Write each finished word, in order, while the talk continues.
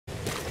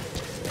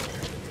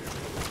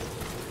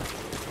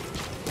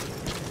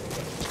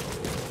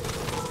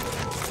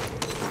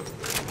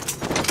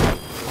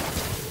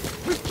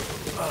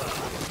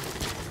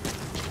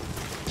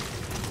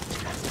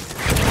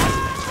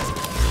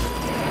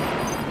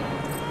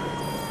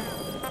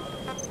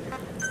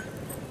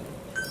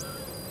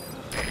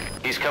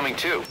He's coming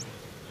too.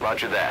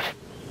 Roger that.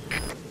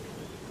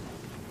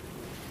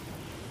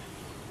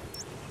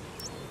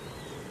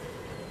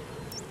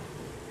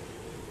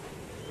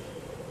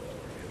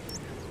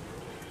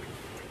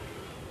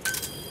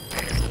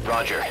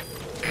 Roger.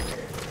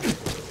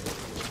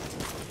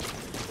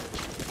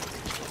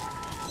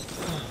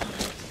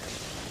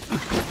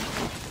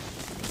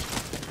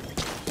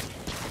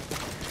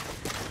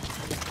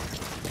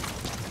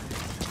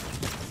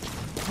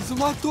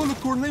 Matou o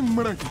corneio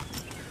branco.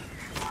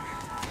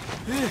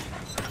 This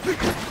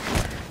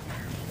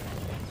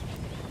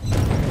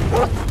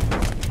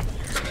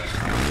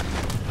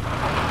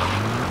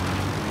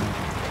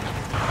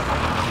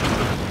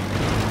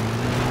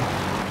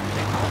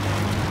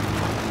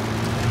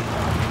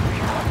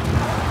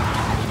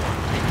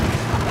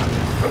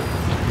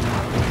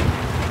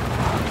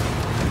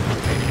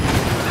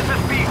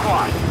is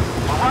B-Quad.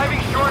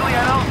 Arriving shortly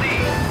at LZ.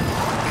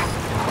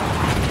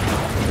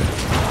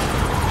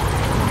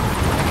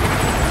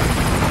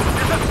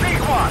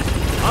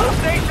 On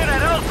station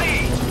at LZ!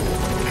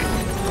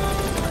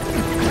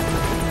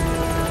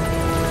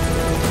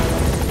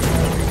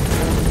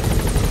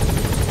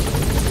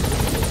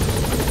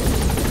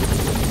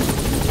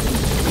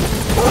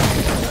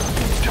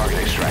 Target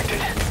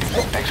extracted.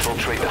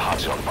 Exfiltrate the hot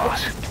zone,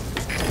 boss.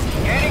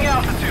 Gaining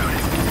altitude.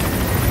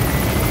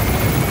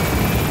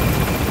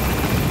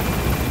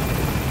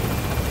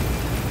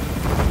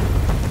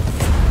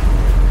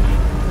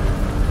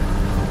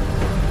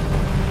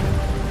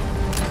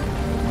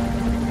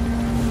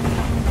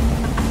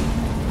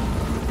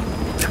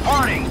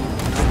 Departing!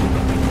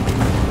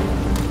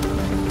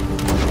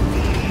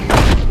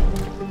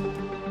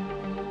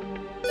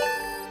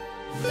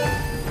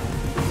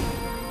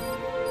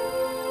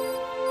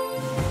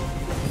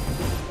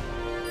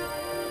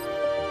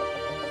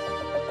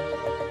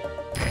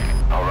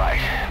 All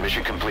right,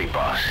 mission complete,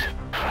 boss.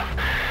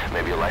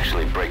 Maybe you'll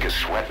actually break a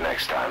sweat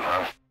next time,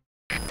 huh?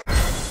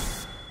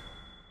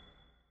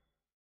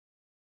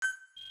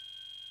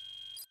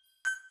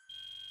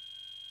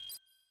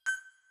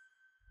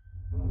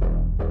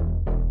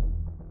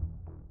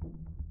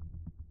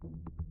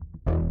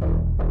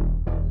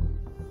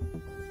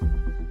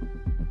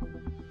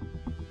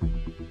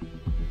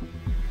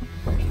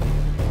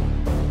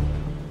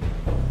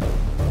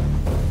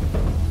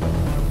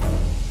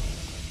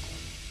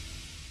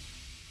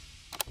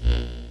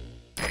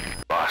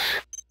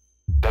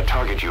 That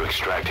target you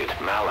extracted,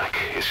 Malik,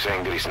 is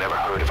saying that he's never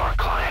heard of our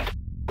client.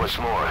 What's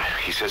more,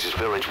 he says his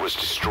village was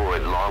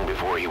destroyed long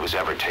before he was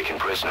ever taken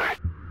prisoner.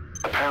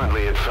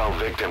 Apparently it fell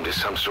victim to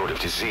some sort of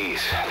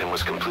disease, then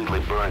was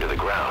completely burned to the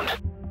ground.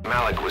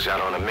 Malik was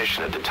out on a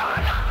mission at the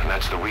time, and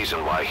that's the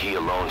reason why he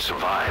alone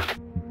survived.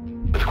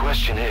 But the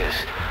question is,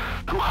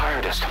 who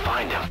hired us to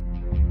find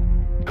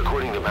him?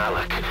 According to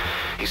Malik,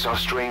 he saw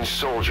strange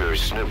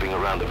soldiers snooping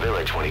around the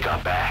village when he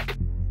got back.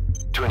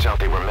 Turns out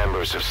they were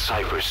members of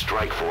Cypher's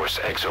strike force,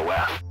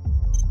 XOF.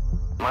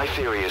 My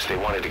theory is they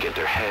wanted to get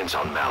their hands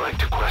on Malik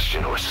to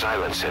question or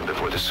silence him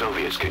before the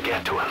Soviets could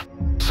get to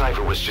him.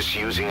 Cypher was just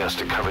using us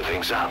to cover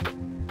things up.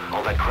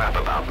 All that crap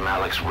about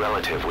Malik's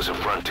relative was a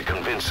front to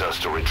convince us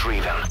to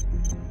retrieve him.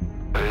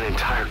 But an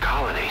entire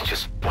colony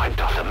just wiped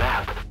off the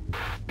map.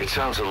 It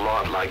sounds a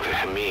lot like the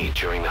Hamid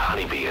during the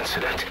Honeybee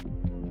incident.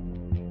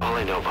 All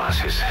I know,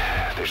 boss, is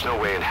there's no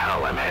way in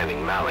hell I'm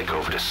handing Malik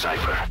over to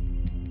Cypher.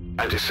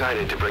 I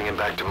decided to bring him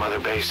back to Mother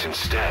Base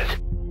instead.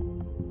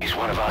 He's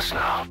one of us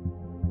now.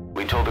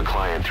 We told the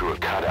client through a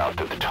cutout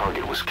that the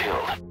target was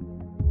killed.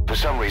 For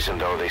some reason,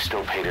 though, they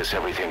still paid us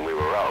everything we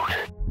were owed.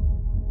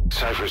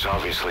 Cypher's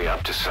obviously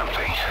up to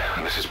something,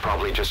 and this is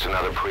probably just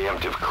another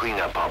preemptive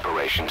cleanup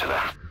operation to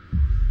them.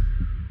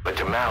 But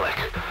to Malik,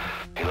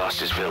 he lost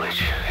his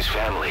village, his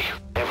family,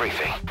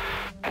 everything,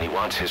 and he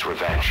wants his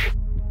revenge.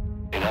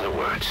 In other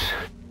words,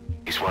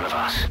 he's one of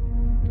us.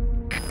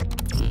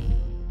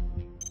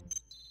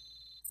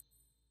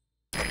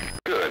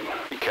 Good.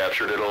 You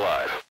captured it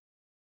alive.